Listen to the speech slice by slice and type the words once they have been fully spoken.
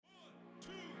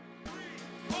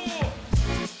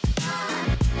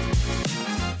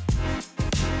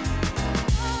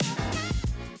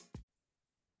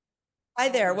Hi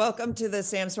there. Welcome to the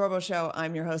Sam Sorbo Show.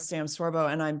 I'm your host, Sam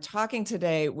Sorbo, and I'm talking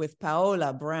today with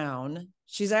Paola Brown.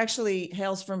 She's actually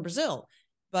hails from Brazil,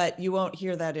 but you won't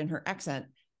hear that in her accent.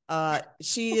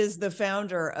 She is the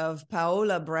founder of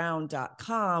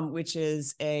paolabrown.com, which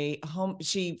is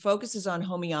she focuses on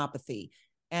homeopathy.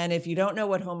 And if you don't know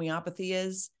what homeopathy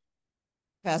is,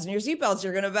 fasten your seatbelts.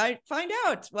 You're going to find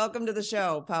out. Welcome to the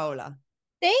show, Paola.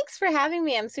 Thanks for having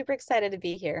me. I'm super excited to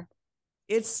be here.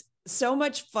 It's so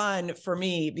much fun for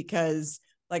me because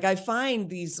I find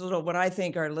these little, what I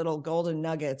think are little golden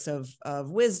nuggets of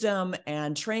wisdom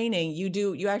and training.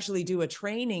 You actually do a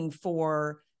training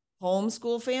for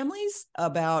homeschool families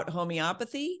about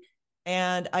homeopathy.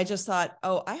 And I just thought,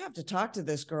 oh, I have to talk to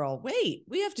this girl. Wait,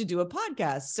 we have to do a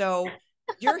podcast. So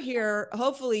you're here.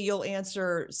 Hopefully you'll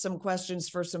answer some questions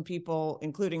for some people,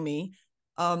 including me.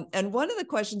 And one of the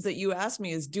questions that you asked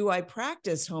me is, do I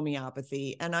practice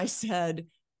homeopathy? And I said,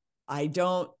 I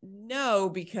don't know,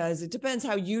 because it depends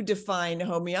how you define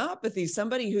homeopathy.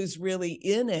 Somebody who's really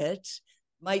in it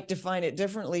might define it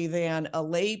differently than a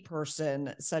lay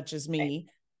person such as me.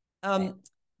 Right.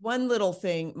 One little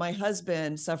thing, my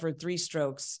husband suffered 3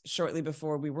 strokes shortly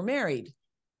before we were married.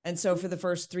 And so for the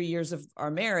first 3 years of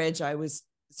our marriage, I was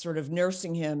sort of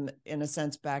nursing him, in a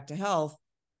sense, back to health.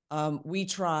 We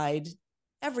tried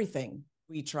everything.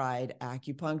 We tried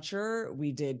acupuncture.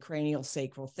 We did cranial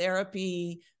sacral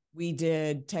therapy. We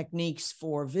did techniques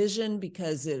for vision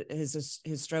because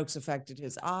his strokes affected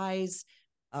his eyes.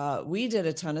 We did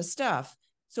a ton of stuff.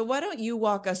 So why don't you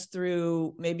walk us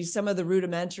through maybe some of the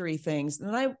rudimentary things?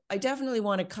 And I definitely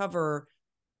want to cover,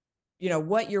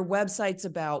 what your website's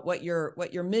about, what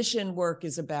your mission work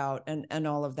is about, and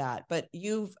all of that. But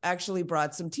you've actually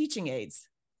brought some teaching aids.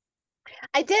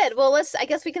 I did. Well, I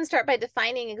guess we can start by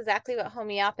defining exactly what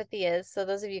homeopathy is. So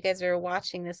those of you guys who are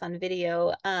watching this on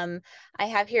video, I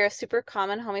have here a super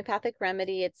common homeopathic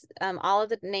remedy. It's all of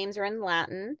the names are in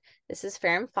Latin. This is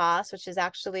ferrum phos, which is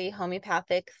actually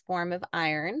homeopathic form of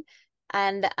iron.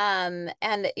 And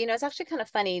it's actually kind of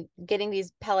funny getting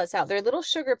these pellets out. They're little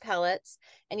sugar pellets,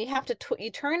 and you have to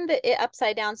you turn it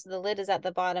upside down so the lid is at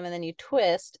the bottom, and then you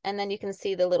twist, and then you can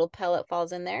see the little pellet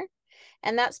falls in there.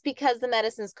 And that's because the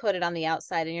medicine's coated on the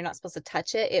outside and you're not supposed to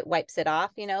touch it. It wipes it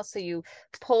off, so you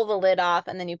pull the lid off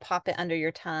and then you pop it under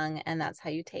your tongue, and that's how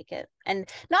you take it. And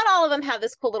not all of them have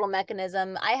this cool little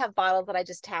mechanism. I have bottles that I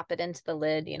just tap it into the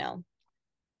lid,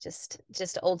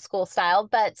 just old school style.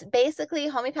 But basically,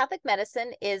 homeopathic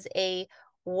medicine is a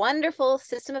wonderful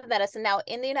system of medicine. Now,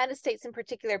 in the United States in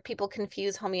particular, people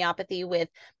confuse homeopathy with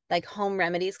like home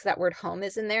remedies because that word home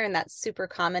is in there, and that's super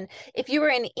common. If you were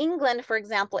in England, for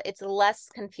example, it's less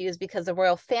confused because the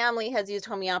royal family has used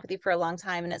homeopathy for a long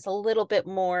time, and it's a little bit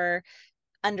more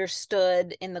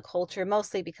understood in the culture,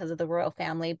 mostly because of the royal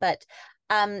family. But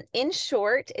in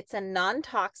short, it's a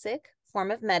non-toxic form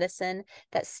of medicine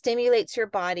that stimulates your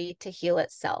body to heal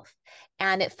itself.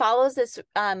 And it follows this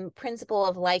principle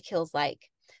of like heals like.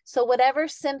 So whatever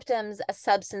symptoms a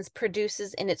substance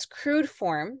produces in its crude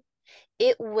form,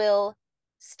 it will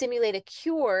stimulate a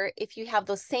cure if you have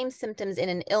those same symptoms in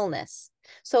an illness.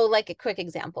 So like a quick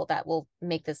example that will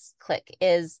make this click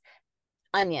is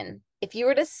onion. If you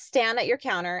were to stand at your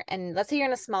counter, and let's say you're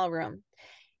in a small room,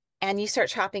 and you start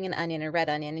chopping an onion, a red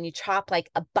onion, and you chop like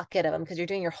a bucket of them because you're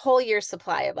doing your whole year's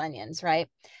supply of onions, right?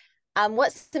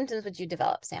 What symptoms would you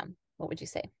develop, Sam? What would you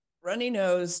say? Runny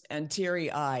nose and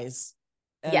teary eyes.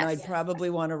 And Yes. I'd probably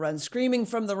want to run screaming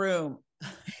from the room.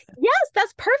 Yes,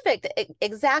 that's perfect.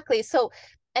 Exactly. So,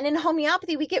 and in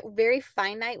homeopathy, we get very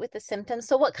finite with the symptoms.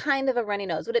 So what kind of a runny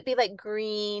nose? Would it be like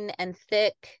green and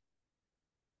thick?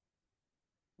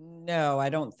 No, I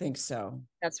don't think so.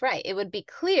 That's right. It would be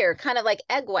clear, kind of like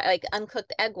egg white, like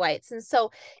uncooked egg whites. And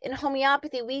so in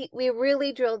homeopathy, we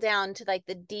really drill down to like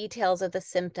the details of the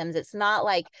symptoms. It's not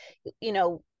like,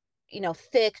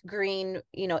 thick green,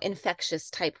 infectious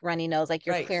type runny nose, like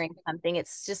you're clearing something.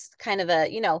 It's just kind of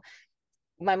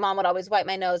my mom would always wipe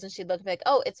my nose and she'd look like,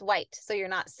 oh, it's white. So you're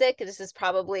not sick. This is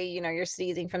probably, you're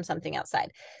sneezing from something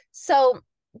outside. So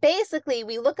basically,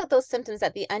 we look at those symptoms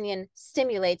that the onion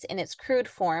stimulates in its crude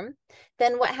form.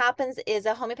 Then what happens is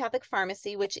a homeopathic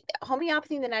pharmacy, which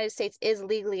homeopathy in the United States is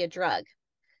legally a drug.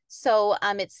 So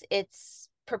it's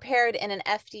prepared in an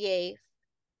FDA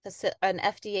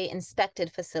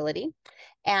inspected facility,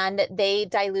 and they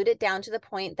dilute it down to the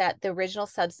point that the original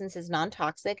substance is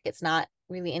non-toxic. It's not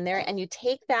really in there. And you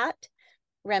take that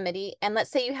remedy, and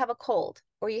let's say you have a cold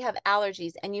or you have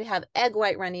allergies and you have egg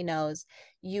white runny nose,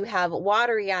 you have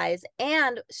watery eyes,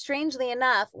 and strangely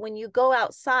enough, when you go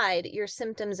outside, your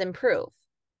symptoms improve,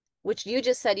 which you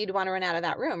just said you'd want to run out of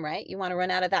that room, right? You want to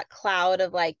run out of that cloud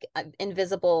of like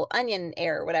invisible onion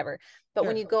air or whatever. But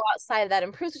when Sure. you go outside, that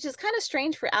improves, which is kind of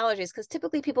strange for allergies because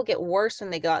typically people get worse when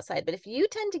they go outside. But if you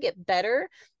tend to get better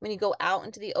when you go out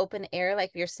into the open air,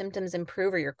 like your symptoms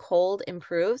improve or your cold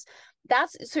improves,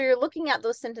 so you're looking at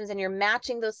those symptoms and you're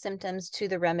matching those symptoms to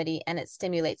the remedy, and it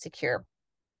stimulates a cure.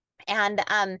 And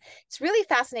it's really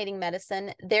fascinating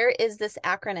medicine. There is this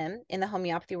acronym in the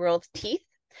homeopathy world, TEETH,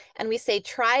 and we say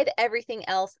tried everything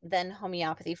else, then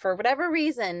homeopathy. For whatever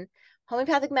reason,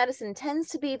 homeopathic medicine tends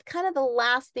to be kind of the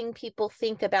last thing people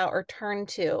think about or turn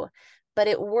to, but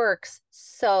it works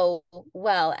so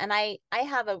well. And I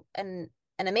have an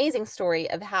amazing story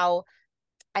of how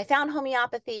I found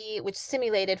homeopathy, which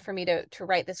stimulated for me to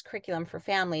write this curriculum for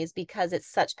families because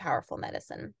it's such powerful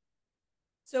medicine.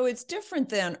 So it's different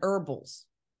than herbals.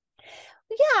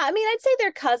 Yeah, I mean, I'd say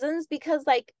they're cousins because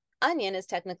like onion is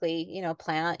technically,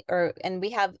 plant and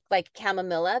we have like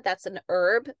chamomilla, that's an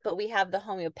herb, but we have the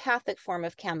homeopathic form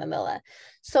of chamomilla.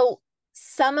 So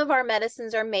some of our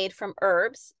medicines are made from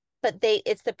herbs, but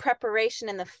it's the preparation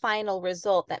and the final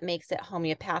result that makes it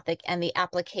homeopathic, and the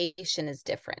application is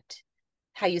different.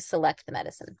 How you select the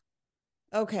medicine.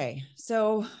 Okay.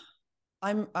 So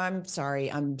I'm sorry.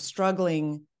 I'm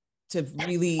struggling to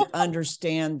really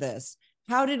understand this.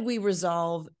 How did we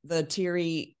resolve the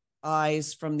teary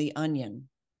eyes from the onion?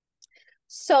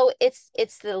 So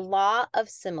it's the law of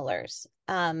similars.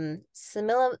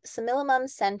 Simillimum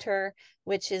center,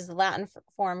 which is the Latin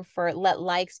form for let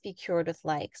likes be cured with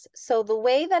likes. So the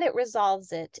way that it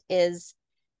resolves it is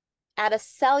at a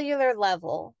cellular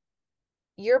level.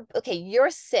 You're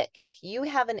sick, you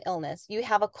have an illness, you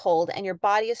have a cold, and your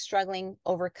body is struggling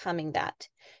overcoming that.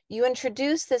 You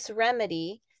introduce this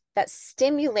remedy that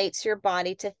stimulates your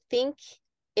body to think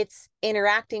it's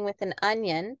interacting with an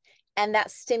onion, and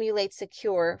that stimulates a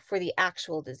cure for the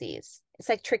actual disease. It's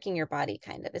like tricking your body,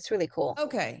 kind of. It's really cool.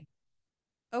 Okay.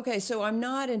 Okay. So I'm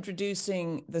not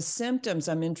introducing the symptoms,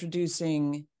 I'm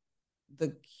introducing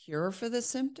the cure for the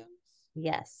symptoms.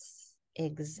 Yes,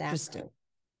 exactly. Interesting.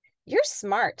 You're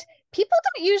smart. People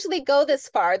don't usually go this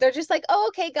far. They're just like, oh,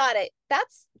 okay, got it.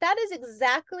 That is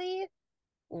exactly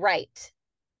right.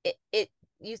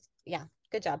 Yeah,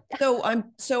 good job. So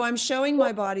I'm showing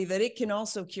my body that it can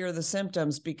also cure the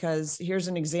symptoms, because here's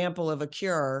an example of a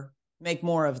cure. Make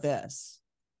more of this.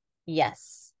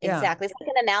 Yes, Yeah. exactly. It's like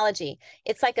an analogy.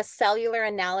 It's like a cellular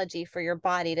analogy for your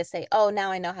body to say, oh,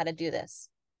 now I know how to do this.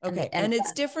 Okay. And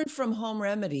it's different from home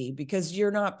remedy because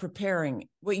you're not preparing.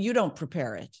 Well, you don't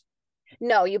prepare it.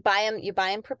 No, you buy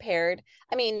them prepared.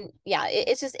 I mean, yeah,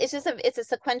 it's a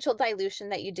sequential dilution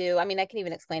that you do. I mean, I can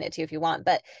even explain it to you if you want,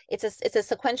 but it's a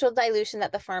sequential dilution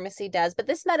that the pharmacy does. But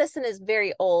this medicine is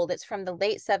very old. It's from the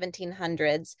late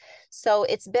 1700s. So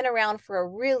it's been around for a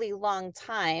really long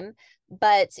time.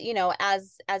 But,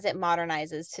 as it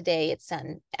modernizes today, it's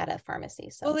done at a pharmacy.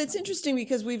 So Well, it's interesting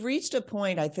because we've reached a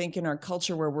point, I think, in our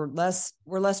culture where we're less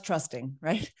trusting,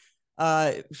 right?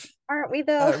 Uh, aren't we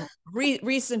though?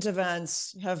 recent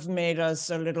events have made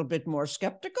us a little bit more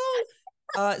skeptical.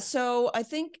 So I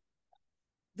think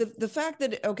the fact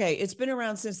that, okay, it's been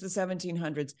around since the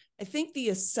 1700s. I think the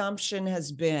assumption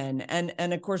has been,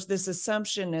 and of course this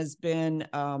assumption has been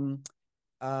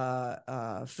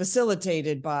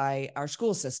facilitated by our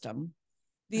school system.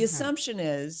 The assumption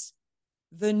is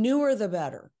the newer the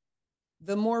better,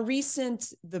 the more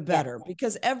recent the better, Yes.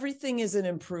 because everything is an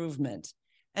improvement.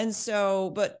 And so,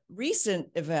 but recent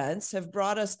events have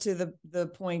brought us to the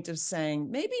point of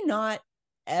saying maybe not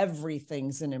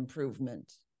everything's an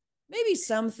improvement. Maybe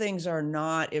some things are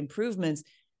not improvements.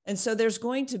 And so there's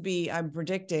going to be, I'm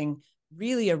predicting,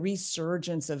 really a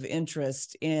resurgence of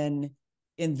interest in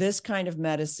this kind of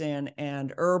medicine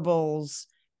and herbals.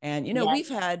 And Yes. we've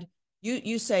had,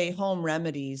 you say home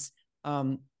remedies.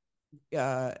 Uh,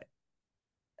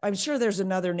 I'm sure there's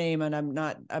another name, and I'm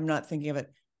not thinking of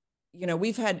it.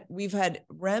 We've had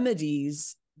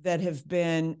remedies that have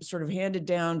been sort of handed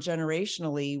down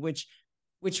generationally, which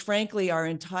frankly our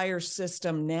entire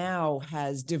system now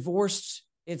has divorced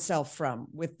itself from,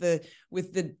 with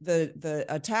the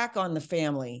attack on the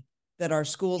family that our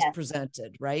schools Yes.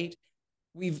 presented, right?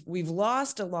 We've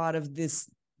lost a lot of this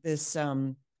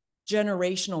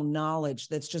generational knowledge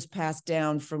that's just passed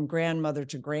down from grandmother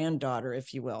to granddaughter,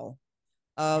 if you will,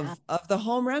 Yeah. of the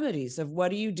home remedies, of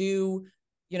what do you do,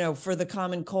 for the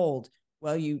common cold.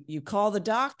 Well, you call the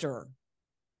doctor.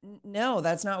 No,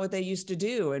 that's not what they used to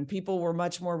do, and people were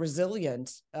much more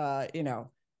resilient. I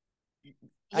Yes,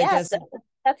 guess. that's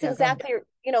Yeah, go ahead. exactly,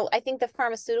 I think the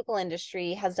pharmaceutical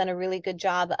industry has done a really good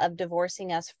job of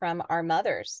divorcing us from our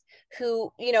mothers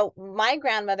who, my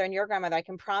grandmother and your grandmother, I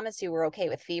can promise you were okay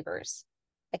with fevers.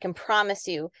 I can promise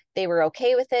you they were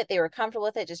okay with it. They were comfortable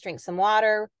with it. Just drink some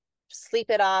water, sleep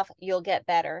it off, you'll get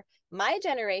better. My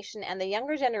generation and the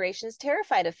younger generation is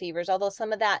terrified of fevers, although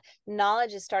some of that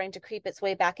knowledge is starting to creep its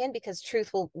way back in because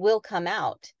truth will come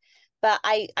out. But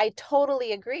I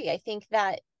totally agree. I think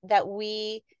that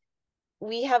we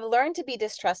have learned to be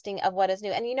distrusting of what is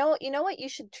new. And you know what you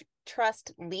should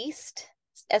trust least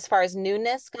as far as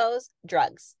newness goes?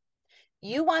 Drugs.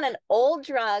 You want an old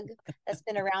drug that's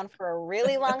been around for a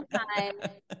really long time,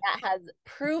 that has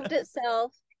proved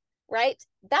itself, right?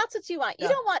 That's what you want. You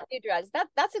don't want new drugs.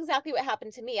 That's exactly what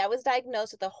happened to me. I was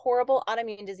diagnosed with a horrible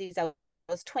autoimmune disease. I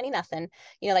was 20 nothing,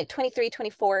 like 23,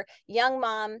 24, young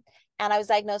mom. And I was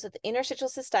diagnosed with interstitial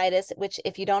cystitis, which,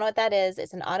 if you don't know what that is,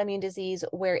 it's an autoimmune disease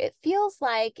where it feels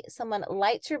like someone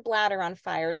lights your bladder on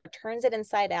fire, turns it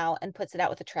inside out, and puts it out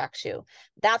with a track shoe.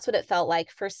 That's what it felt like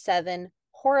for 7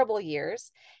 horrible years.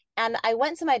 And I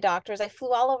went to my doctors. I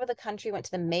flew all over the country, went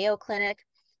to the Mayo Clinic.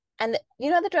 And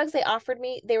the drugs they offered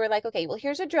me, they were like, okay, well,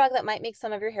 here's a drug that might make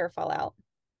some of your hair fall out.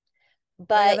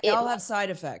 But they all have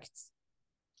side effects.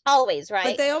 Always, right?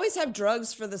 But they always have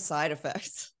drugs for the side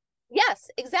effects. Yes,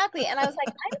 exactly. And I was like,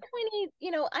 I'm 20, I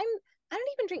don't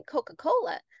even drink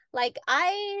Coca-Cola. Like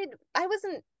I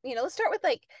wasn't, let's start with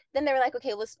then they were like,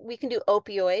 okay, we can do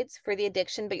opioids for the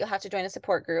addiction, but you'll have to join a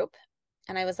support group.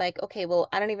 And I was like, okay, well,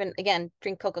 I don't even, again,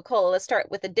 drink Coca-Cola. Let's start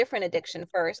with a different addiction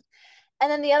first. And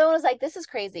then the other one was like, this is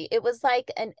crazy. It was like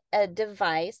a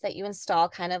device that you install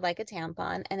kind of like a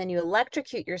tampon, and then you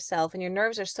electrocute yourself, and your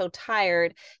nerves are so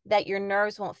tired that your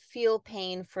nerves won't feel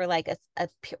pain for like a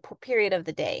period of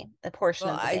the day, a portion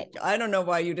of the day. I don't know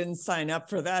why you didn't sign up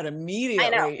for that immediately. I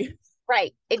know.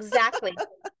 Right. Exactly.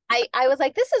 I was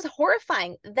like, this is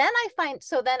horrifying. Then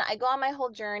I go on my whole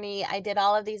journey. I did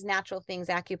all of these natural things,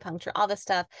 acupuncture, all this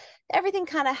stuff. Everything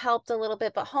kind of helped a little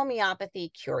bit, but homeopathy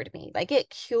cured me. Like, it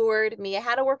cured me. I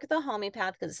had to work with a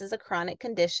homeopath because this is a chronic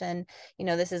condition.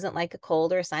 This isn't like a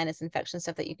cold or a sinus infection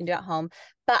stuff that you can do at home.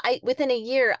 But within a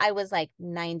year, I was like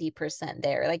 90%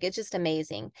 there. Like, it's just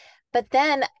amazing. But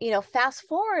then, fast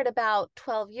forward about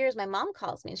 12 years, my mom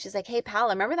calls me and she's like, hey, Paola,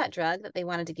 remember that drug that they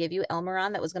wanted to give you,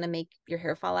 Elmeron, that was going to make your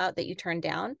hair fall out, that you turned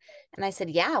down? And I said,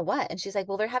 yeah, what? And she's like,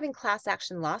 well, they're having class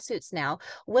action lawsuits now.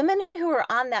 Women who are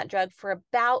on that drug for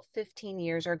about 15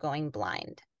 years are going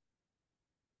blind.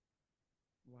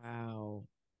 Wow.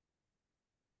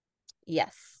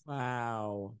 Yes.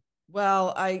 Wow.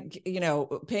 Well,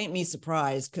 paint me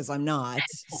surprised because I'm not.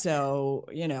 So,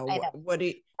 what do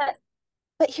you...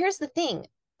 But here's the thing.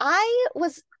 I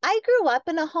grew up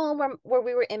in a home where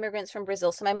we were immigrants from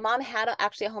Brazil. So my mom had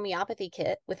actually a homeopathy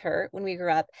kit with her when we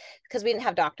grew up because we didn't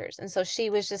have doctors. And so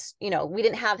she was just, we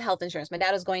didn't have health insurance. My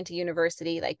dad was going to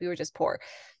university. Like, we were just poor.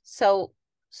 So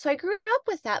I grew up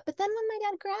with that. But then when my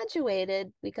dad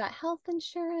graduated, we got health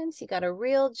insurance. He got a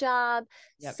real job.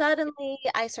 Yep. Suddenly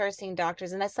I started seeing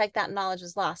doctors, and that's like that knowledge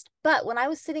was lost. But when I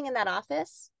was sitting in that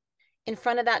office in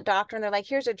front of that doctor, and they're like,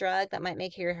 here's a drug that might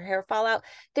make your hair fall out,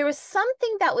 there was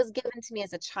something that was given to me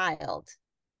as a child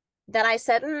that I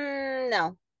said,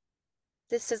 no,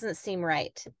 this doesn't seem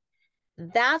right.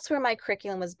 That's where my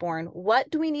curriculum was born. What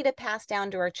do we need to pass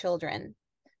down to our children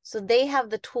so they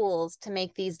have the tools to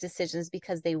make these decisions,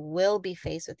 because they will be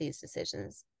faced with these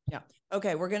decisions? Yeah.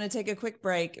 Okay. We're going to take a quick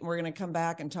break, and we're going to come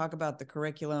back and talk about the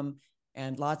curriculum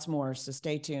and lots more. So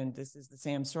stay tuned. This is the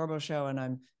Sam Sorbo Show, and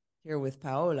I'm here with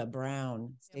Paola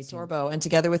Brown, Sorbo, and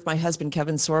together with my husband,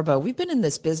 Kevin Sorbo. We've been in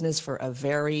this business for a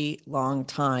very long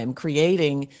time,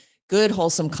 creating good,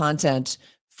 wholesome content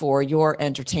for your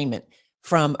entertainment.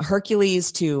 From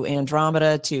Hercules to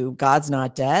Andromeda to God's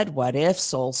Not Dead, What If,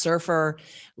 Soul Surfer,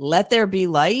 Let There Be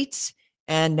Light,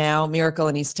 and now Miracle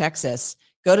in East Texas.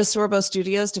 Go to Sorbo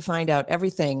Studios to find out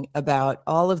everything about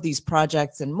all of these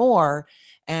projects and more.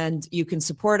 And you can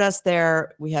support us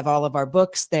there. We have all of our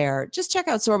books there. Just check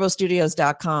out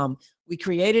sorbostudios.com. We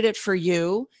created it for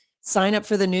you. Sign up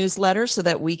for the newsletter so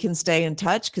that we can stay in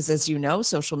touch, because, as you know,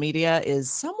 social media is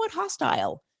somewhat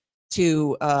hostile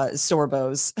to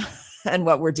Sorbos and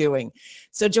what we're doing.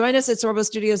 So join us at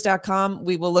sorbostudios.com.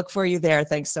 We will look for you there.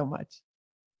 Thanks so much.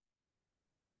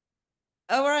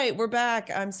 All right, we're back.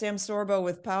 I'm Sam Sorbo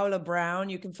with Paola Brown.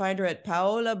 You can find her at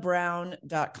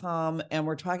paolabrown.com, and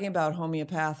we're talking about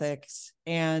homeopathics.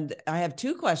 And I have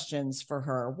 2 questions for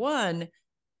her. One,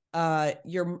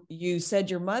 you said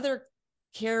your mother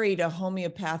carried a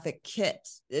homeopathic kit,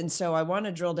 and so I want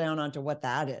to drill down onto what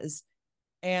that is.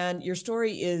 And your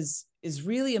story is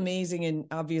really amazing, and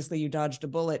obviously you dodged a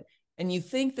bullet. And you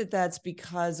think that that's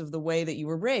because of the way that you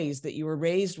were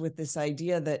raised with this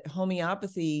idea that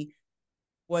homeopathy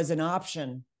was an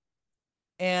option.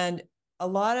 And a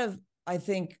lot of, I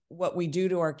think, what we do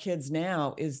to our kids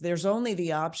now is there's only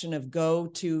the option of go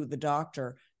to the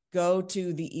doctor. go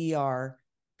to the ER,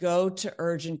 go to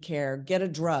urgent care, get a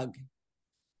drug,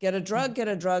 get a drug, get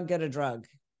a drug, get a drug.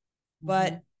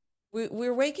 But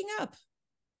we're waking up.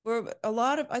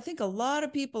 I think a lot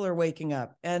of people are waking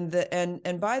up. And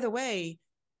by the way,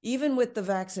 even with the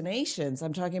vaccinations,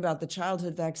 I'm talking about the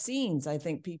childhood vaccines, I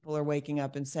think people are waking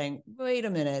up and saying, wait a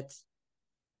minute,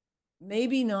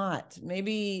 maybe not,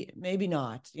 maybe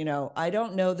not, I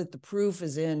don't know that the proof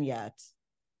is in yet.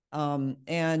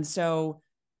 And so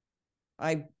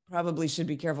I probably should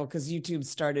be careful because YouTube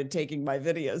started taking my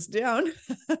videos down.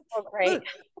 Oh, great.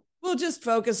 We'll just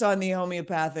focus on the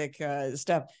homeopathic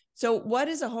stuff. So what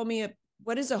is a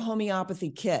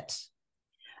homeopathy kit?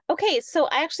 Okay, so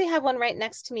I actually have one right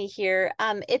next to me here.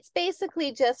 It's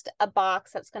basically just a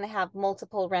box that's going to have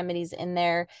multiple remedies in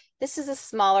there. This is a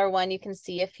smaller one. You can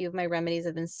see a few of my remedies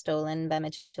have been stolen by my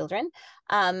children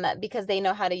because they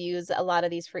know how to use a lot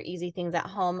of these for easy things at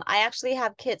home. I actually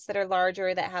have kits that are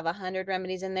larger that have 100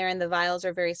 remedies in there, and the vials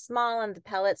are very small and the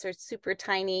pellets are super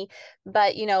tiny.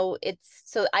 But it's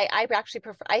so I actually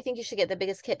prefer. I think you should get the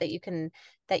biggest kit that you can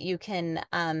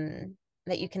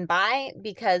buy,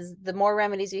 because the more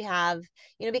remedies you have,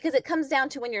 because it comes down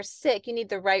to when you're sick, you need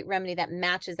the right remedy that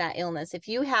matches that illness. If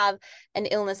you have an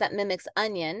illness that mimics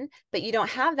onion, but you don't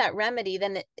have that remedy,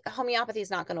 then homeopathy is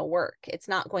not going to work. It's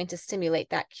not going to stimulate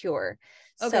that cure.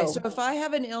 Okay, so if I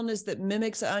have an illness that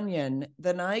mimics onion,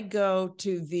 then I go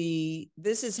to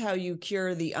this is how you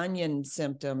cure the onion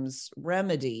symptoms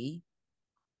remedy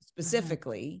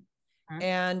specifically.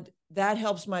 And that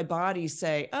helps my body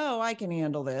say, oh, I can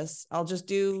handle this. I'll just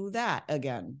do that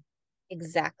again.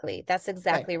 Exactly. That's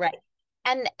exactly right.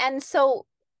 And so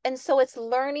it's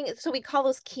learning. So we call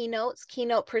those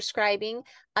keynote prescribing.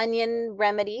 Onion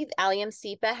remedy, Allium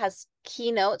cepa, has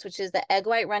keynotes, which is the egg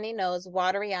white runny nose,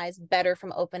 watery eyes, better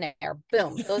from open air.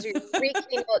 Boom. Those are your 3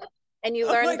 keynotes. And you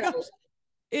learn those.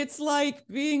 It's like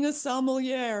being a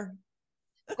sommelier.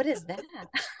 What is that?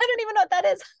 I don't even know what that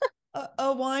is.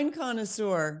 A wine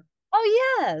connoisseur.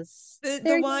 Oh, yes.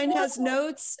 The wine has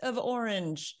notes of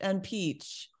orange and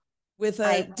peach with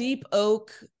a deep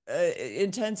oak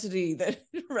intensity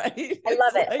right? I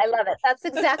love it. I love it. That's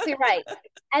exactly right.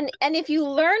 And if you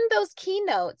learn those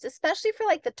keynotes, especially for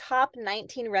like the top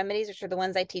 19 remedies, which are the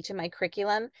ones I teach in my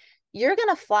curriculum, you're going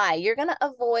to fly. You're going to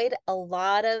avoid a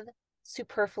lot of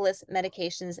superfluous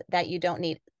medications that you don't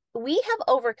need. We have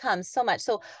overcome so much.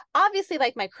 So obviously,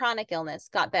 like my chronic illness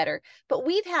got better, but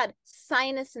we've had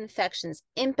sinus infections,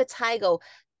 impetigo,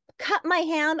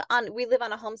 we live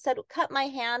on a homestead, cut my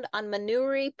hand on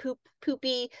manure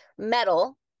poopy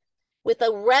metal with a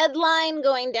red line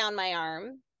going down my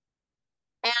arm.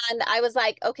 And I was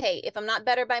like, okay, if I'm not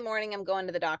better by morning, I'm going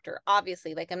to the doctor.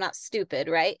 Obviously, like, I'm not stupid,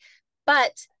 right?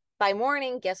 But by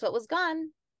morning, guess what was gone?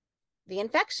 The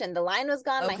infection. The line was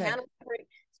gone. Okay. My hand was hurting.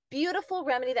 Beautiful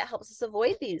remedy that helps us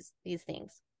avoid these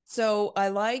things. So I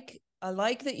like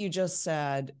that you just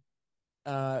said,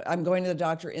 I'm going to the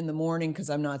doctor in the morning because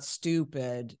I'm not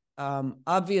stupid.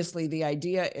 Obviously, the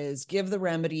idea is give the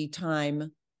remedy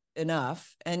time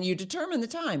enough and you determine the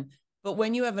time. But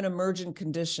when you have an emergent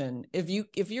condition,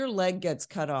 if your leg gets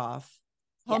cut off,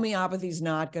 homeopathy is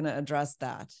not going to address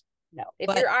that. No,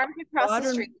 if your arm across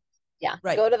the street,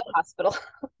 right, go to the hospital.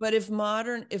 But if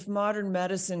modern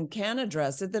medicine can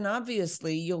address it, then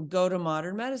obviously you'll go to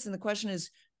modern medicine. The question is,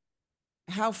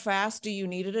 how fast do you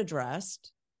need it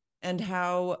addressed, and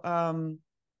how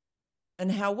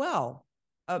well?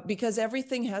 Because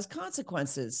everything has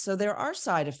consequences. So there are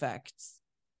side effects.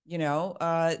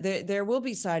 There will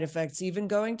be side effects. Even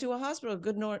going to a hospital.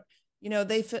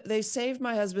 They saved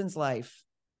my husband's life,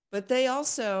 but they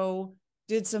also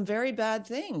did some very bad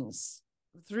things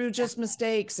through just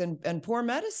mistakes and poor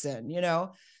medicine,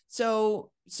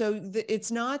 So it's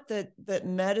not that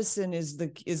medicine is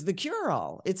the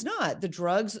cure-all. It's not. The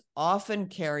drugs often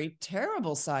carry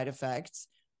terrible side effects.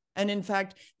 And in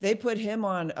fact, they put him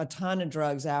on a ton of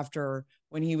drugs after,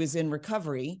 when he was in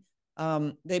recovery.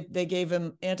 They gave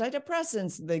him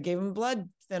antidepressants, they gave him blood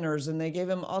thinners, and they gave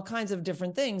him all kinds of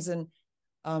different things. And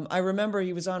I remember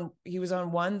he was on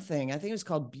one thing, I think it was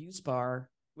called Buspar,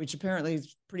 which apparently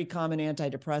is pretty common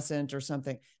antidepressant or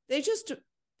something.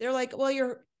 They're like, well,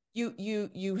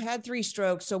 you had 3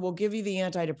 strokes, so we'll give you the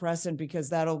antidepressant because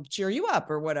that'll cheer you up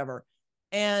or whatever.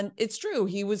 And it's true,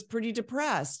 he was pretty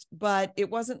depressed, but it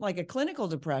wasn't like a clinical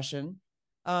depression.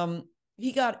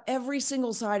 He got every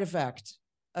single side effect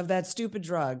of that stupid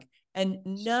drug, and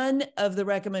none of the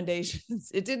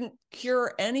recommendations, it didn't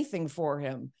cure anything for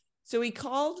him. So he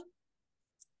called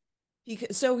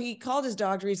his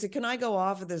doctor. He said, can I go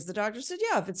off of this? The doctor said,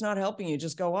 yeah, if it's not helping you,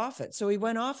 just go off it. So he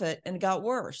went off it and it got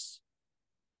worse.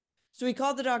 So he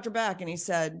called the doctor back and he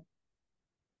said,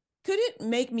 could it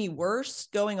make me worse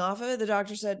going off of it? The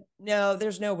doctor said, no,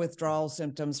 there's no withdrawal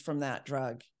symptoms from that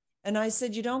drug. And I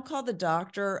said, you don't call the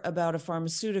doctor about a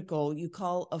pharmaceutical, you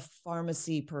call a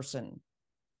pharmacy person.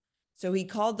 So he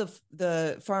called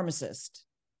the pharmacist,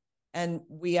 and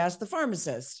we asked the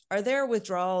pharmacist, are there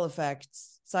withdrawal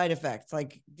effects, side effects?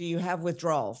 Like, do you have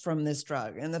withdrawal from this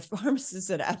drug? And the pharmacist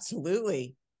said,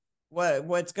 absolutely.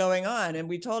 What's going on? And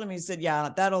we told him, he said, yeah,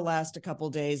 that'll last a couple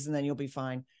of days and then you'll be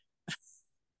fine.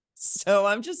 So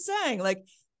I'm just saying, like,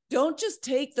 don't just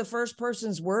take the first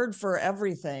person's word for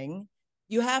everything.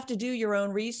 You have to do your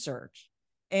own research.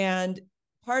 And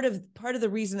part of the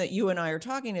reason that you and I are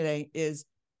talking today is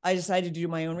I decided to do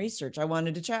my own research. I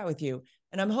wanted to chat with you.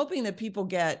 And I'm hoping that people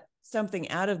get something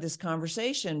out of this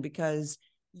conversation, because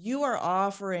you are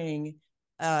offering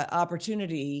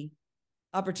opportunities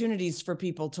for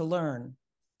people to learn.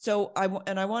 So I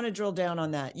want to drill down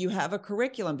on that. You have a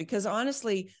curriculum, because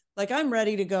honestly, like, I'm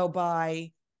ready to go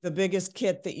buy the biggest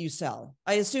kit that you sell.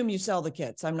 I assume you sell the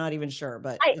kits. I'm not even sure,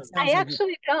 but it sounds I like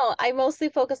actually don't. I mostly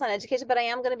focus on education, but I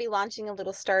am going to be launching a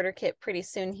little starter kit pretty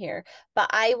soon here. But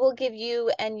I will give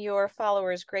you and your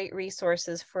followers great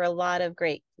resources for a lot of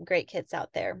great kits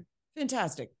out there.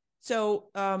 Fantastic. So,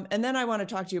 and then I want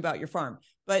to talk to you about your farm,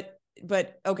 but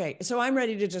okay. So I'm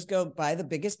ready to just go buy the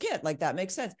biggest kit. Like, that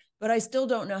makes sense, but I still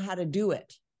don't know how to do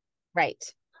it. Right.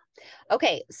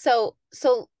 Okay. So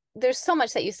there's so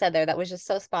much that you said there that was just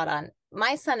so spot on.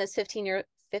 My son is 15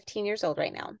 years old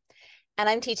right now, and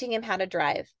I'm teaching him how to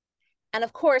drive. And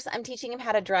of course, I'm teaching him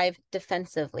how to drive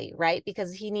defensively, right?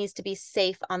 Because he needs to be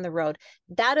safe on the road.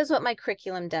 That is what my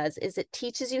curriculum does, is it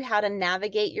teaches you how to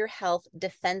navigate your health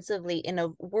defensively in a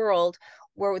world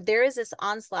where there is this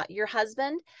onslaught. Your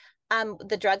husband,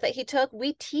 the drug that he took,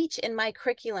 we teach in my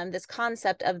curriculum this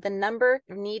concept of the number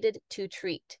needed to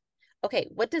treat. Okay,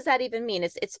 what does that even mean?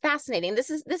 It's fascinating.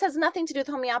 This has nothing to do with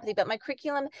homeopathy, but my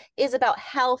curriculum is about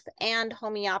health and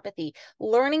homeopathy,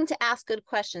 learning to ask good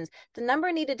questions. The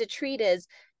number needed to treat is,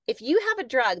 if you have a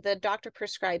drug the doctor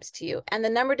prescribes to you and the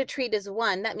number to treat is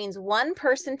 1, that means one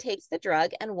person takes the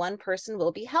drug and one person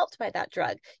will be helped by that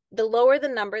drug. The lower the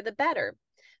number, the better.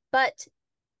 But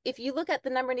if you look at the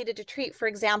number needed to treat, for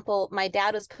example, my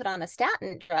dad was put on a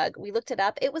statin drug. We looked it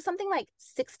up. It was something like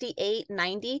 68,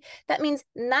 90. That means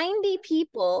 90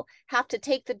 people have to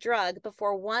take the drug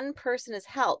before one person is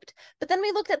helped. But then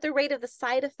we looked at the rate of the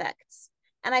side effects.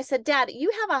 And I said, Dad,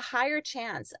 you have a higher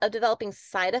chance of developing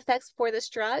side effects for this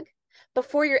drug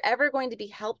before you're ever going to be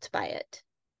helped by it.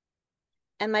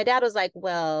 And my dad was like,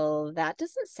 well, that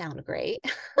doesn't sound great.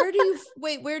 Where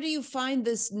do you find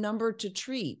this number to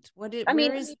treat?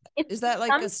 Is that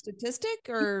like a statistic,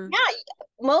 or? Yeah,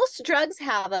 most drugs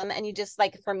have them. And you just,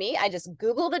 like, for me, I just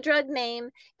Google the drug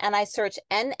name and I search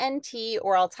NNT,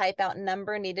 or I'll type out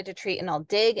number needed to treat, and I'll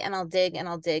dig and I'll dig and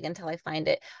I'll dig until I find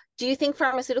it. Do you think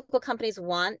pharmaceutical companies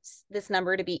want this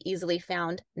number to be easily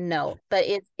found? No, but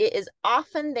it is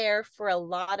often there for a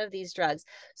lot of these drugs.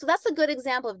 So that's a good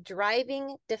example of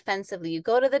driving defensively. You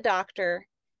go to the doctor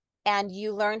and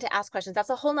you learn to ask questions.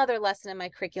 That's a whole nother lesson in my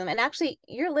curriculum. And actually,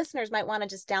 your listeners might want to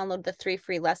just download the 3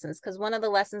 free lessons, because one of the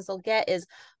lessons they'll get is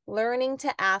learning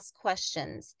to ask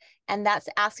questions. And that's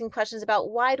asking questions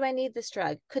about, why do I need this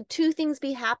drug? Could 2 things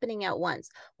be happening at once?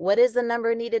 What is the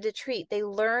number needed to treat? They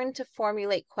learn to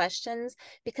formulate questions,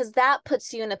 because that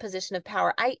puts you in a position of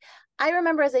power. I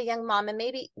remember as a young mom, and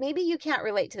maybe you can't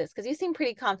relate to this because you seem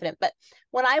pretty confident, but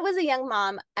when I was a young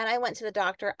mom and I went to the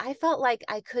doctor, I felt like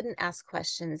I couldn't ask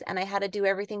questions and I had to do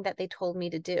everything that they told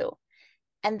me to do.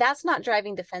 And that's not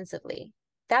driving defensively.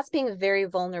 That's being very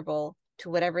vulnerable to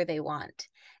whatever they want.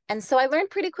 And so I learned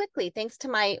pretty quickly, thanks to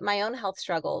my own health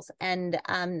struggles, and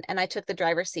I took the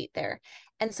driver's seat there.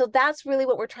 And so that's really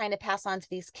what we're trying to pass on to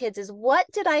these kids, is what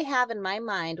did I have in my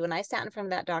mind when I sat in front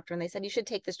of that doctor and they said, you should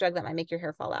take this drug that might make your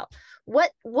hair fall out?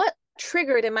 What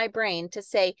triggered in my brain to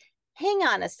say, hang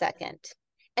on a second?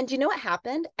 And do you know what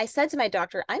happened? I said to my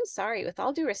doctor, I'm sorry, with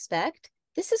all due respect,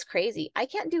 this is crazy. I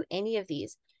can't do any of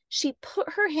these. She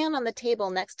put her hand on the table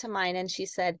next to mine and she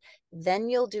said, then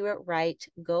you'll do it right.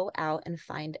 Go out and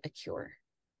find a cure.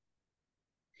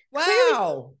 Wow.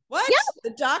 Clearly, what? Yeah.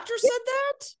 The doctor said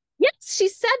that? Yes, she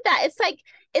said that.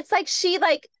 It's like she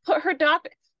put her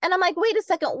doctor, and I'm like, wait a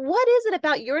second, what is it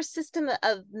about your system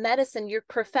of medicine, your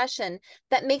profession,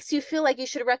 that makes you feel like you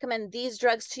should recommend these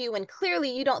drugs to you when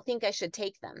clearly you don't think I should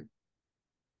take them?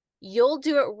 You'll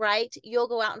do it right. You'll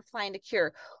go out and find a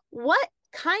cure. What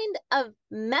kind of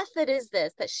method is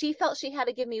this that she felt she had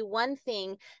to give me one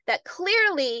thing that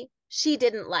clearly she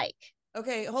didn't like?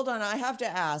 Okay, hold on. I have to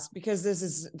ask,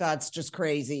 because that's just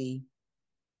crazy.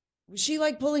 Was she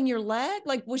like pulling your leg?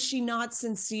 Like, was she not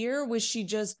sincere? Was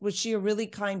she a really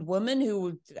kind woman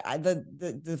who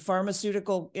the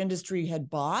pharmaceutical industry had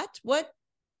bought?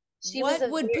 She was a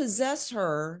Would possess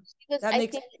her? That I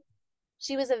makes think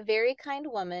she was a very kind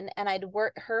woman, and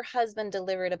her husband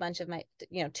delivered a bunch of my,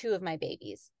 two of my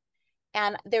babies.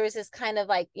 And there was this kind of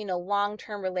like,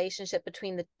 long-term relationship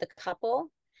between the couple.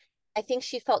 I think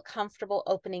she felt comfortable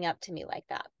opening up to me like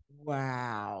that.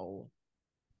 wow.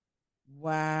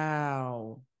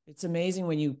 Wow. It's amazing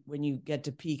when you get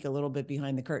to peek a little bit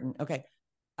behind the curtain. Okay.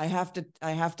 I have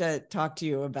to talk to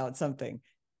you about something,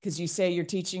 because you say you're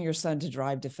teaching your son to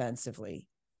drive defensively.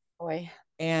 Boy.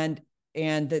 And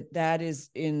that is,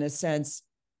 in a sense,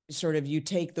 sort of, you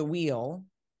take the wheel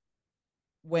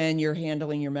when you're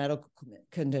handling your medical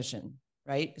condition,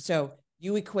 right? So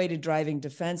you equated driving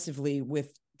defensively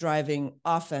with driving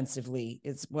offensively.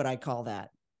 It's what I call that.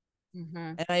 Mm-hmm.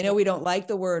 And I know we don't like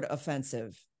the word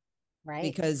offensive, Right.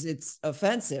 because it's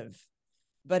offensive.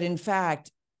 But in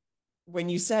fact, when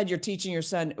you said you're teaching your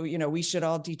son, we should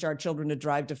all teach our children to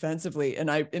drive defensively. And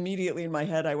I immediately in my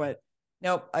head, I went,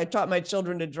 no, I taught my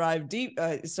children to drive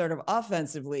sort of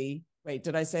offensively. Wait,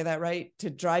 did I say that right? To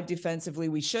drive defensively,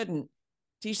 we shouldn't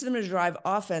teach them to drive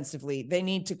offensively. They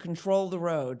need to control the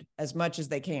road as much as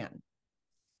they can.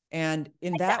 And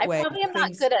in that I way, probably am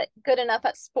not good enough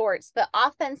at sports, but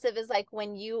offensive is like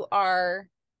when you are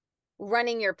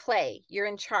running your play, you're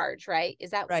in charge, right?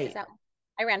 Is right. that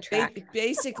I ran track.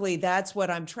 Basically, that's what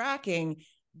I'm tracking.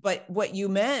 But what you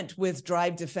meant with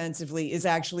drive defensively is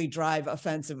actually drive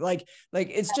offensive. Like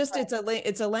it's just, right.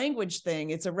 It's a language thing.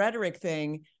 It's a rhetoric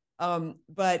thing.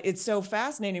 But it's so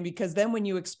fascinating, because then when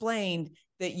you explained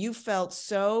that you felt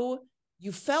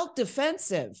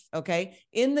defensive, okay,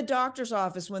 in the doctor's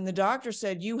office, when the doctor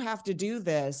said you have to do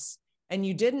this and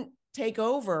you didn't take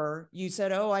over, you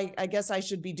said, oh, I guess I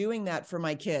should be doing that for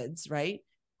my kids, right?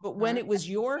 But when it was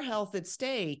your health at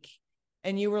stake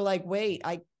and you were like, wait,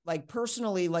 I like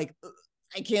personally, like,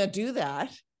 I can't do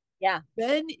that. Yeah.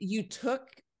 Then you took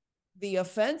the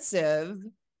offensive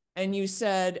and you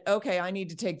said, okay, I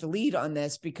need to take the lead on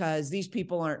this because these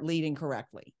people aren't leading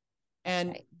correctly. And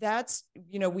right. That's,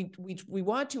 we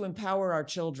want to empower our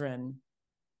children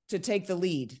to take the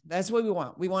lead. That's what we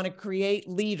want. We want to create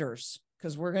leaders,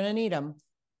 because we're going to need them.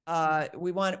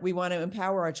 We want to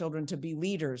empower our children to be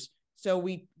leaders. So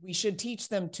we should teach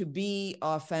them to be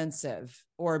offensive,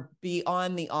 or be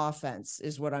on the offense,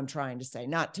 is what I'm trying to say.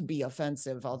 Not to be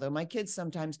offensive, although my kids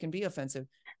sometimes can be offensive.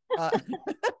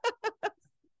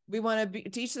 We want to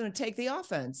teach them to take the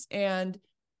offense. And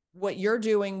what you're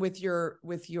doing with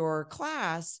your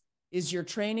class is you're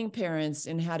training parents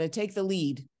in how to take the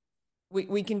lead.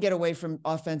 We can get away from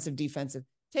offensive, defensive.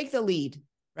 Take the lead,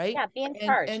 right? Yeah, be in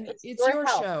charge. And it's your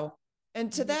show.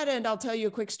 And to that end, I'll tell you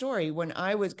a quick story. When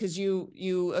I was, because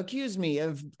you accused me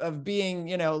of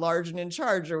being, large and in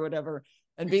charge or whatever,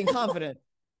 and being confident.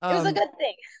 It was a good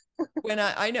thing. When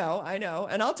I know,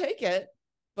 and I'll take it.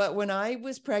 But when I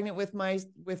was pregnant with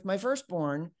my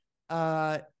firstborn,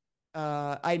 I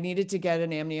needed to get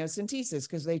an amniocentesis,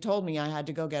 because they told me I had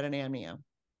to go get an amnio.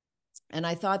 And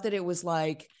I thought that it was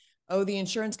like, oh, the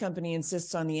insurance company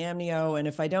insists on the amnio, and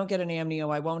if I don't get an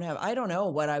amnio, I won't have, I don't know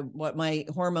what my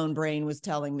hormone brain was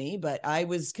telling me, but I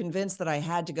was convinced that I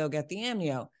had to go get the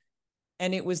amnio.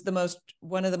 And it was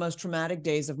one of the most traumatic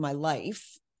days of my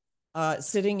life,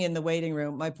 sitting in the waiting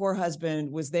room. My poor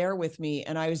husband was there with me,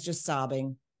 and I was just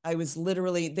sobbing. I was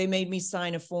literally, they made me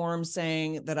sign a form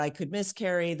saying that I could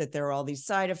miscarry, that there are all these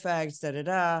side effects,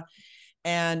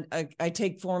 And I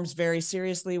take forms very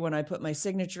seriously. When I put my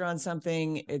signature on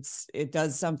something, it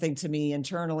does something to me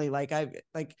internally.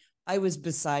 I was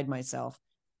beside myself.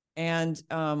 And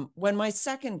when my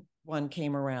second one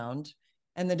came around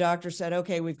and the doctor said,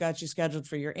 okay, we've got you scheduled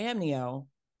for your amnio,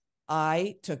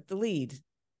 I took the lead.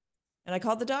 And I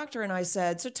called the doctor and I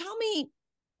said, so tell me,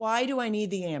 why do I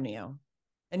need the amnio?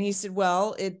 And he said,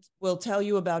 well, it will tell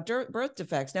you about birth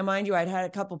defects. Now, mind you, I'd had a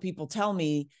couple people tell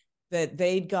me that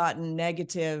they'd gotten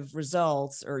negative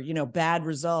results, or, bad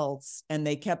results, and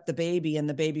they kept the baby and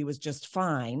the baby was just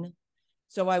fine.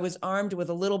 So I was armed with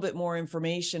a little bit more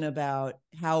information about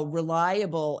how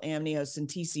reliable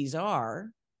amniocenteses are.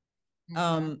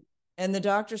 Mm-hmm. And the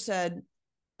doctor said,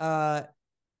 to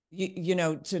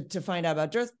find out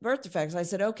about birth defects. I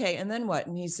said, okay, and then what?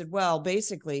 And he said, well,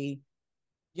 basically,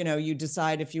 you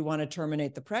decide if you want to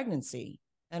terminate the pregnancy.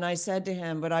 And I said to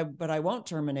him, but I won't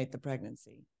terminate the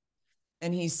pregnancy.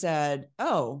 And he said,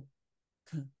 oh,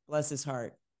 bless his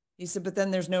heart. He said, but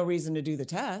then there's no reason to do the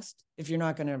test if you're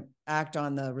not going to act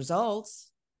on the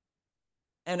results.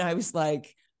 And I was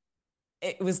like,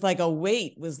 it was like a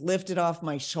weight was lifted off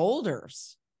my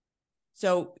shoulders.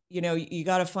 So, you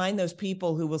got to find those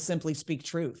people who will simply speak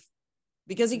truth,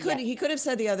 because he could have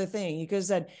said the other thing. He could have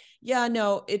said, yeah,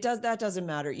 no, that doesn't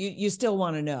matter. You still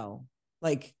want to know,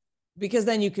 like, because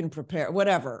then you can prepare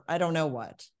whatever. I don't know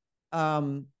what.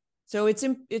 So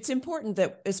it's important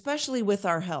that, especially with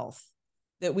our health,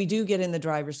 that we do get in the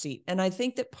driver's seat. And I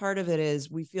think that part of it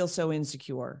is we feel so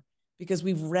insecure because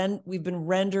we've been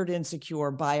rendered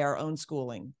insecure by our own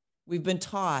schooling. We've been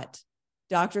taught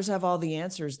doctors have all the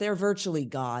answers. They're virtually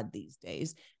God these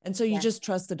days. And so you just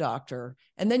trust the doctor,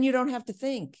 and then you don't have to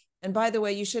think. And by the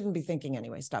way, you shouldn't be thinking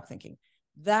anyway. Stop thinking.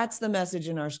 That's the message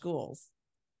in our schools.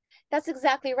 That's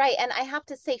exactly right. And I have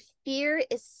to say, fear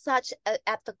is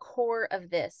at the core of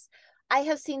this. I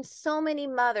have seen so many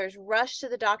mothers rush to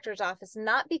the doctor's office,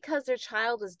 not because their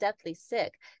child is deathly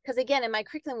sick. Because again, in my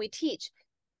curriculum, we teach,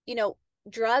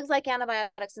 drugs like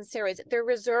antibiotics and steroids, they're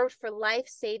reserved for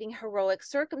life-saving heroic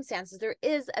circumstances. There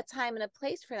is a time and a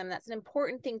place for them. That's an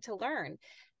important thing to learn.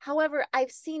 However,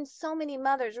 I've seen so many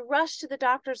mothers rush to the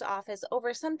doctor's office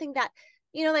over something that,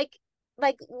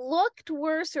 like looked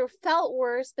worse or felt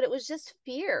worse, but it was just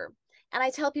fear. And I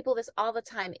tell people this all the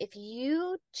time. If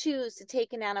you choose to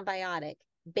take an antibiotic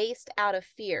based out of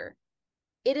fear,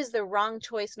 it is the wrong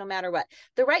choice no matter what.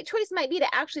 The right choice might be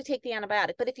to actually take the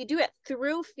antibiotic, but if you do it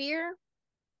through fear,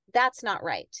 that's not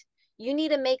right. You need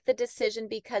to make the decision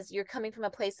because you're coming from a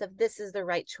place of this is the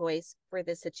right choice for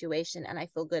this situation, and I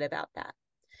feel good about that.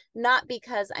 Not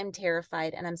because I'm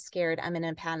terrified and I'm scared, I'm in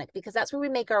a panic, because that's where we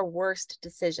make our worst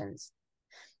decisions.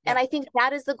 And I think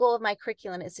that is the goal of my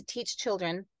curriculum, is to teach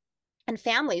children and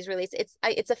families. Really,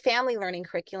 it's a family learning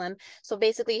curriculum. So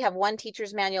basically you have one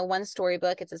teacher's manual, one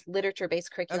storybook. It's this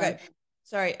literature-based curriculum. Okay.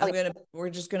 Sorry,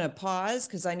 we're just going to pause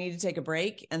because I need to take a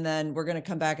break, and then we're going to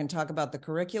come back and talk about the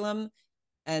curriculum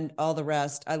and all the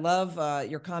rest. I love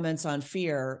your comments on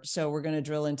fear. So we're going to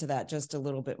drill into that just a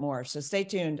little bit more. So stay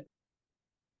tuned.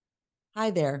 Hi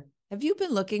there. Have you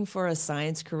been looking for a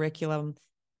science curriculum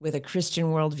with a Christian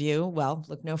worldview? Well,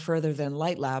 look no further than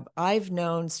Light Lab. I've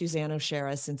known Suzanne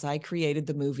O'Shara since I created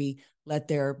the movie Let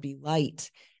There Be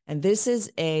Light. And this is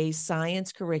a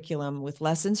science curriculum with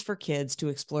lessons for kids to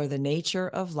explore the nature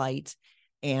of light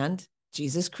and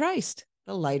Jesus Christ,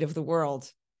 the light of the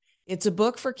world. It's a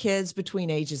book for kids between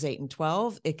ages 8 and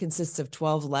 12. It consists of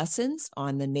 12 lessons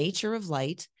on the nature of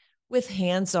light with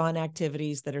hands-on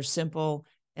activities that are simple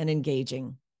and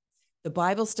engaging. The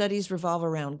Bible studies revolve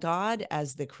around God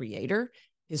as the creator,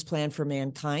 his plan for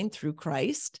mankind through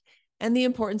Christ, and the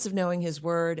importance of knowing his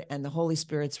word and the Holy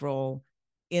Spirit's role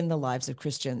in the lives of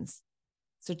Christians.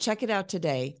 So check it out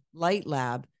today, Light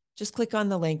Lab. Just click on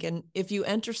the link, and if you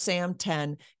enter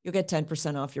SAM10, you'll get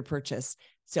 10% off your purchase.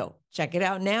 So check it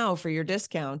out now for your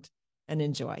discount and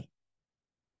enjoy.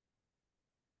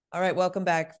 All right, welcome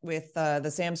back with the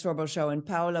Sam Sorbo Show and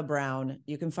Paola Brown.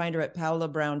 You can find her at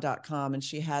paolabrown.com, and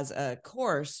she has a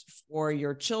course for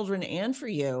your children and for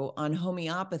you on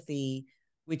homeopathy,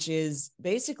 which is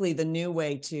basically the new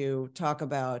way to talk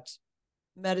about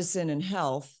medicine and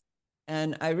health.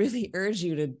 And I really urge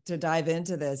you to dive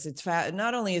into this. It's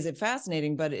not only is it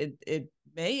fascinating, but it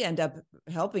may end up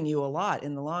helping you a lot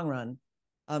in the long run.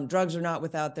 Drugs are not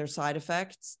without their side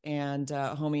effects, and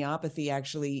homeopathy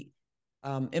actually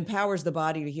empowers the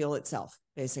body to heal itself,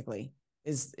 basically,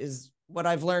 is what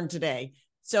I've learned today.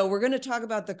 So we're going to talk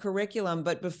about the curriculum,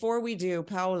 but before we do,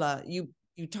 Paola, you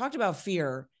talked about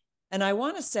fear, and I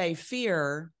want to say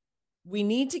fear, we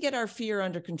need to get our fear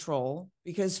under control,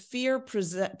 because fear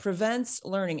prevents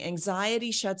learning.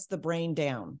 Anxiety shuts the brain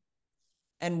down,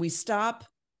 and we stop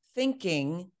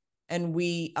thinking, and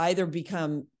we either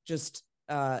become just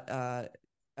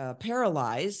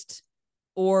paralyzed,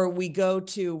 or we go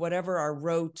to whatever our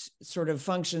rote sort of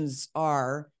functions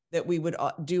are that we would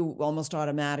do almost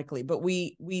automatically, but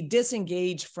we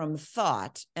disengage from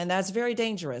thought, and that's very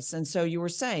dangerous. And so you were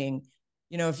saying,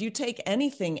 if you take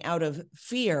anything out of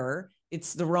fear,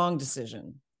 it's the wrong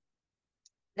decision.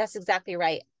 That's exactly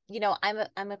right.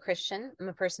 I'm a Christian. I'm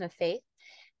a person of faith,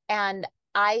 and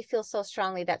I feel so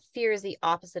strongly that fear is the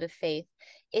opposite of faith.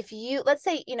 Let's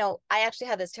say, I actually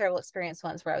had this terrible experience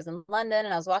once where I was in London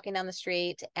and I was walking down the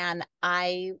street and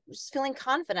I was feeling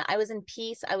confident. I was in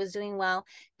peace. I was doing well.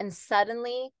 And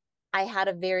suddenly I had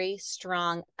a very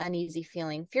strong, uneasy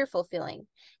feeling, fearful feeling.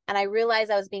 And I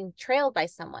realized I was being trailed by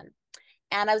someone.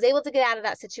 And I was able to get out of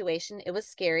that situation. It was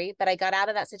scary, but I got out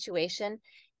of that situation.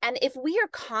 And if we are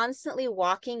constantly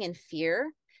walking in fear,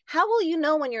 how will you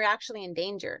know when you're actually in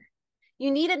danger? You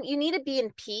need to be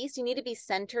in peace. You need to be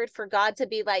centered for God to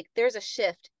be like, there's a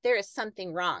shift. There is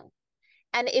something wrong.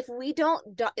 And if we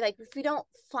don't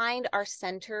find our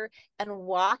center and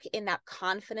walk in that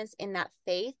confidence, in that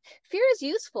faith, fear is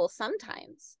useful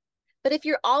sometimes. But if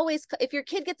your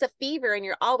kid gets a fever and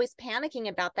you're always panicking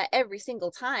about that every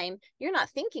single time, you're not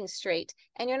thinking straight,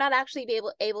 and you're not actually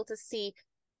able to see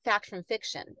fact from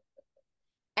fiction.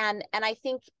 And I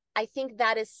think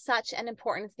that is such an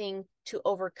important thing to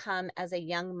overcome as a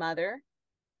young mother.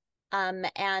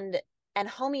 And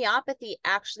homeopathy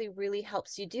actually really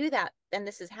helps you do that. And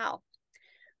this is how.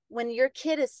 When your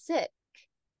kid is sick,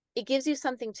 it gives you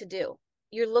something to do.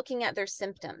 You're looking at their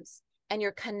symptoms and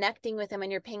you're connecting with them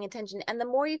and you're paying attention. And the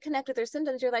more you connect with their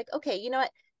symptoms, you're like, okay, you know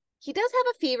what? He does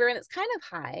have a fever and it's kind of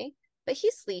high, but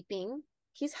he's sleeping,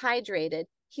 he's hydrated,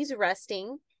 he's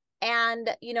resting. And,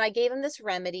 I gave him this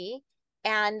remedy.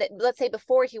 And let's say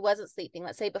before he wasn't sleeping,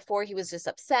 let's say before he was just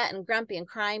upset and grumpy and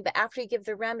crying, but after you give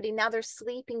the remedy, now they're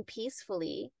sleeping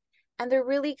peacefully and they're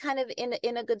really kind of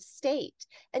in a good state.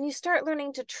 And you start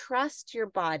learning to trust your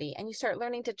body and you start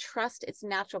learning to trust its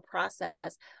natural process.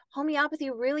 Homeopathy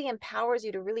really empowers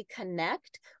you to really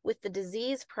connect with the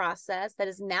disease process that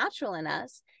is natural in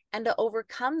us and to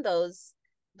overcome those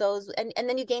and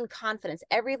then you gain confidence.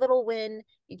 Every little win,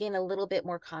 you gain a little bit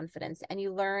more confidence and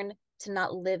you learn to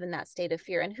not live in that state of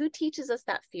fear. And who teaches us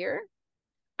that fear?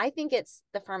 I think it's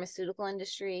the pharmaceutical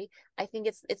industry. I think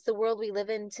it's the world we live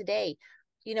in today.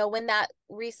 When that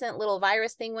recent little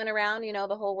virus thing went around,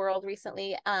 the whole world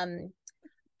recently,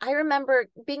 I remember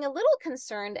being a little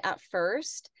concerned at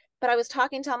first, but I was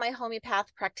talking to all my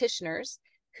homeopath practitioners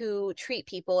who treat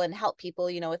people and help people,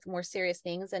 with more serious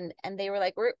things. And they were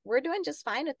like, we're doing just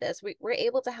fine with this. We're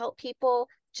able to help people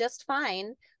just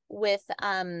fine with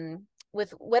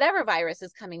whatever virus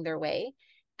is coming their way.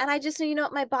 And I just knew,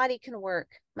 my body can work.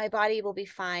 My body will be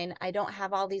fine. I don't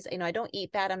have all these, I don't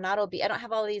eat bad. I'm not obese. I don't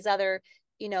have all these other,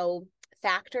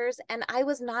 factors. And I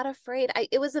was not afraid.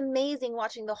 It was amazing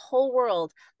watching the whole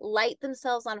world light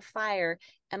themselves on fire.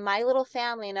 And my little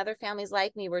family and other families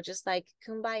like me were just like,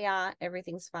 kumbaya,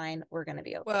 everything's fine. We're going to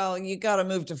be okay. Well, you got to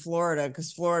move to Florida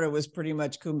because Florida was pretty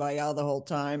much kumbaya the whole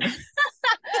time.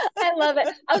 I love it.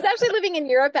 I was actually living in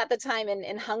Europe at the time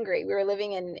in Hungary. We were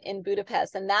living in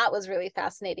Budapest, and that was really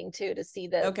fascinating too, to see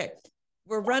the. Okay.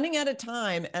 We're running out of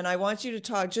time and I want you to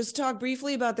talk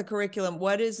briefly about the curriculum.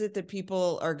 What is it that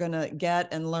people are going to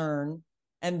get and learn?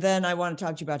 And then I want to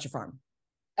talk to you about your farm.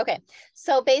 Okay.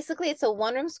 So basically it's a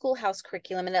one-room schoolhouse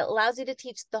curriculum and it allows you to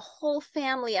teach the whole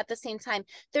family at the same time.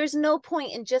 There's no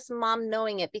point in just mom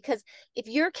knowing it, because if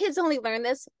your kids only learn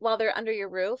this while they're under your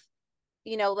roof,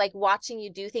 like watching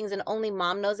you do things and only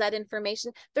mom knows that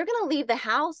information, they're going to leave the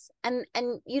house and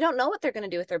you don't know what they're going to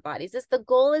do with their bodies. The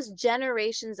goal is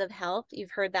generations of health.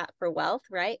 You've heard that for wealth,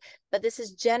 right? But this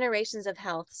is generations of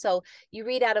health. So you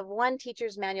read out of one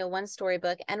teacher's manual, one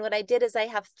storybook. And what I did is I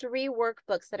have 3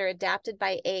 workbooks that are adapted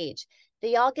by age.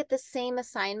 They all get the same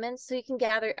assignments. So you can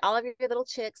gather all of your little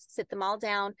chicks, sit them all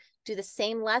down, do the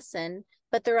same lesson,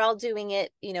 but they're all doing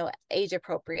it, age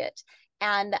appropriate.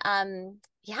 And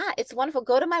yeah, it's wonderful.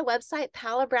 Go to my website,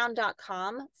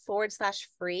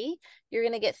 paolabrown.com/free. You're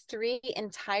going to get 3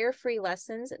 entire free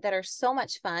lessons that are so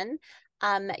much fun.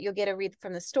 You'll get a read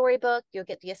from the storybook. You'll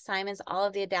get the assignments, all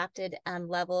of the adapted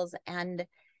levels. And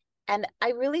I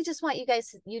really just want you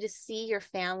to see your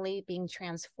family being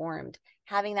transformed,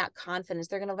 having that confidence.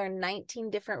 They're going to learn 19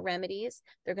 different remedies.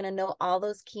 They're going to know all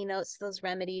those keynotes to those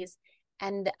remedies.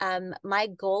 And my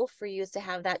goal for you is to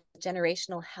have that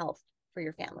generational health for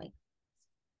your family.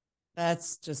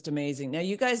 That's just amazing. Now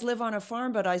you guys live on a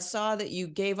farm, but I saw that you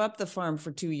gave up the farm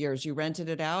for 2 years. You rented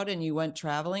it out and you went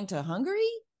traveling to Hungary?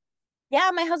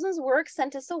 Yeah, my husband's work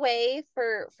sent us away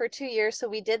for 2 years. So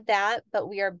we did that, but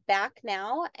we are back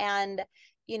now and,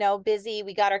 busy.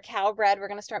 We got our cow bred. We're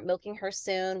going to start milking her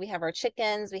soon. We have our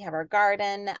chickens, we have our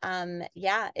garden.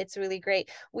 Yeah, it's really great.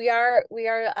 We are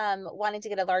wanting to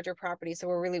get a larger property. So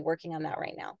we're really working on that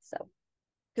right now. So.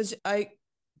 Because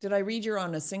did I read you're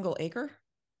on a single acre?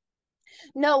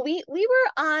 No, we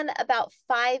were on about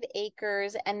 5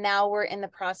 acres and now we're in the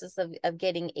process of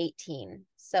getting 18.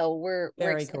 So we're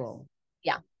very cool.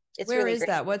 Yeah. It's Where really is great.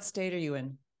 that? What state are you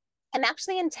in? I'm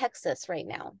actually in Texas right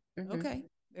now. Mm-hmm. Okay.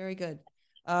 Very good.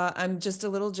 I'm just a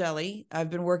little jelly. I've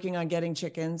been working on getting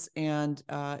chickens and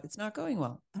it's not going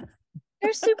well.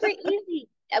 They're super easy.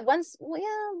 At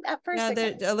first. Yeah,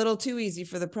 they're a little too easy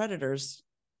for the predators.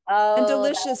 Oh, and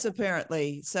delicious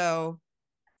apparently. So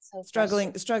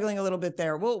struggling a little bit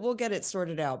there. We'll get it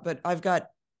sorted out, but I've got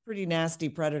pretty nasty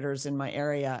predators in my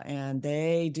area and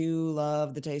they do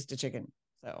love the taste of chicken.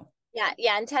 So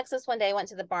yeah. In Texas one day I went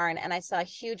to the barn and I saw a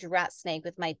huge rat snake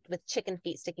with chicken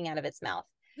feet sticking out of its mouth.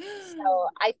 So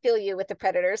I feel you with the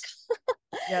predators.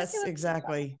 Yes,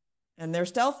 exactly. And they're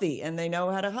stealthy and they know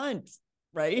how to hunt,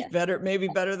 right? Yes. Better, maybe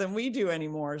better than we do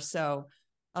anymore. So,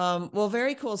 well,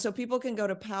 very cool. So people can go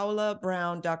to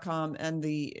paolabrown.com and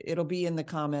it'll be in the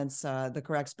comments, the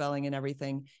correct spelling and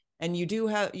everything. And you do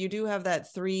have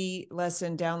that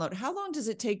 3-lesson download. How long does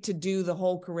it take to do the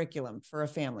whole curriculum for a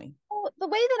family? Well, the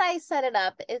way that I set it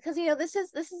up is because this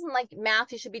isn't like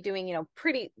math you should be doing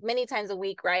pretty many times a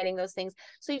week, writing those things.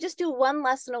 So you just do 1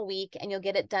 lesson a week and you'll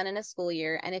get it done in a school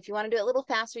year. And if you want to do it a little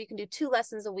faster, you can do 2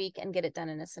 lessons a week and get it done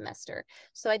in a semester.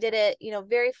 So I did it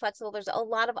very flexible. There's a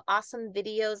lot of awesome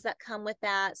videos that come with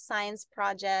that, science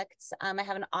projects. I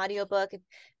have an audiobook.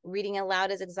 Reading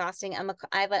aloud is exhausting.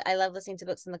 I love listening to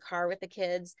books in the car with the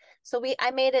kids. So I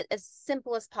made it as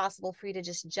simple as possible for you to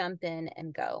just jump in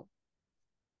and go.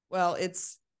 Well,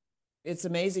 it's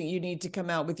amazing. You need to come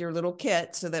out with your little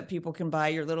kit so that people can buy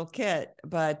your little kit.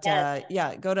 But Yes.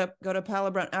 yeah, go to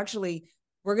Paola Brown. Actually,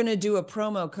 we're going to do a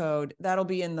promo code that'll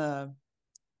be in the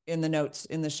notes,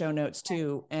 in the show notes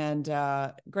too. And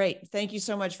great. Thank you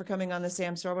so much for coming on the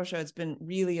Sam Sorbo Show. It's been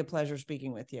really a pleasure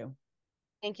speaking with you.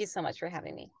 Thank you so much for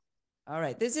having me. All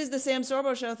right. This is the Sam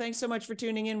Sorbo Show. Thanks so much for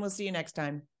tuning in. We'll see you next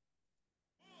time.